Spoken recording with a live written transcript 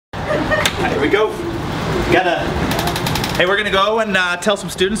Here we go. Hey, we're gonna go and tell some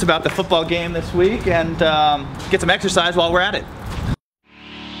students about the football game this week and get some exercise while we're at it.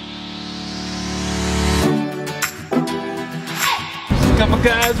 Just a couple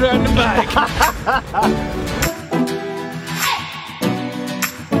guys riding a bike.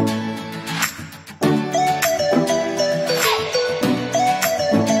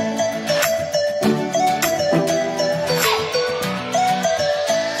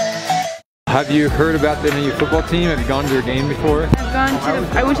 Have you heard about the new football team? Have you gone to their game before?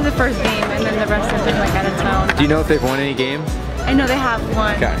 I went to the first game and then the rest have been like out of town. Do you know if they've won any games? I know they have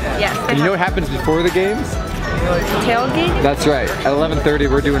one. Okay. Yes. And you know what happens before the games? Tailgate? That's right. At 11:30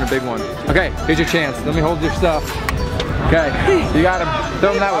 we're doing a big one. Okay, here's your chance. Let me hold your stuff. Okay, you got him.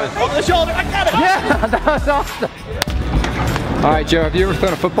 Throw him that way. Over the shoulder, I got it! Yeah, that was awesome. All right, Joe, have you ever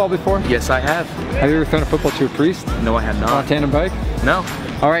thrown a football before? Yes, I have. Have you ever thrown a football to a priest? No, I have not. On a tandem bike? No.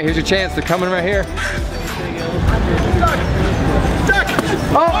 All right, here's your chance. They're coming right here.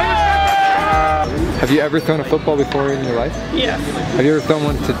 Oh! Have you ever thrown a football before in your life? Yes. Have you ever thrown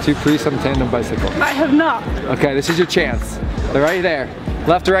one to two priests on a tandem bicycle? I have not. Okay, this is your chance. They're right there.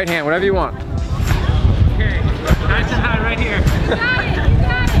 Left or right hand, whatever you want. Okay, nice and high right here. Got it, you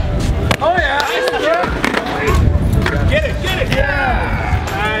got it. Oh yeah! Get it, get it! Yeah!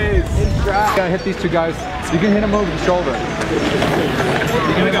 Nice! You gotta hit these two guys. You can hit them over the shoulder. You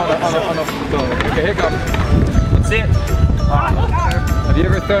can hit them on the okay, here comes. Let's see it. Have you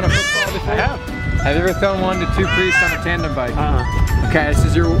ever thrown a football before? I have. Have you ever thrown one to two priests on a tandem bike? Okay, this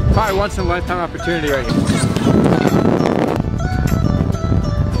is your probably once in a lifetime opportunity right here.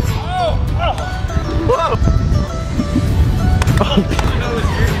 Oh! Oh! Whoa!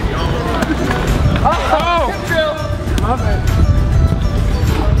 Oh! Love it.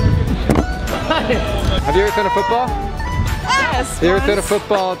 Have you ever thrown a football? Yes. Have you ever thrown a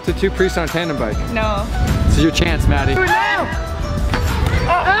football to two priests on a tandem bike? No. This is your chance, Maddie. Do it now.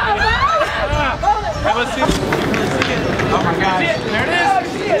 Oh my gosh. There it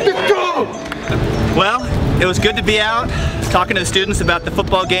is! Let's go! Well, it was good to be out talking to the students about the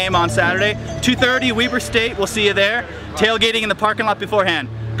football game on Saturday. 2:30, Weber State, we'll see you there. Tailgating in the parking lot beforehand.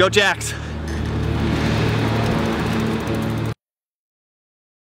 Go Jacks!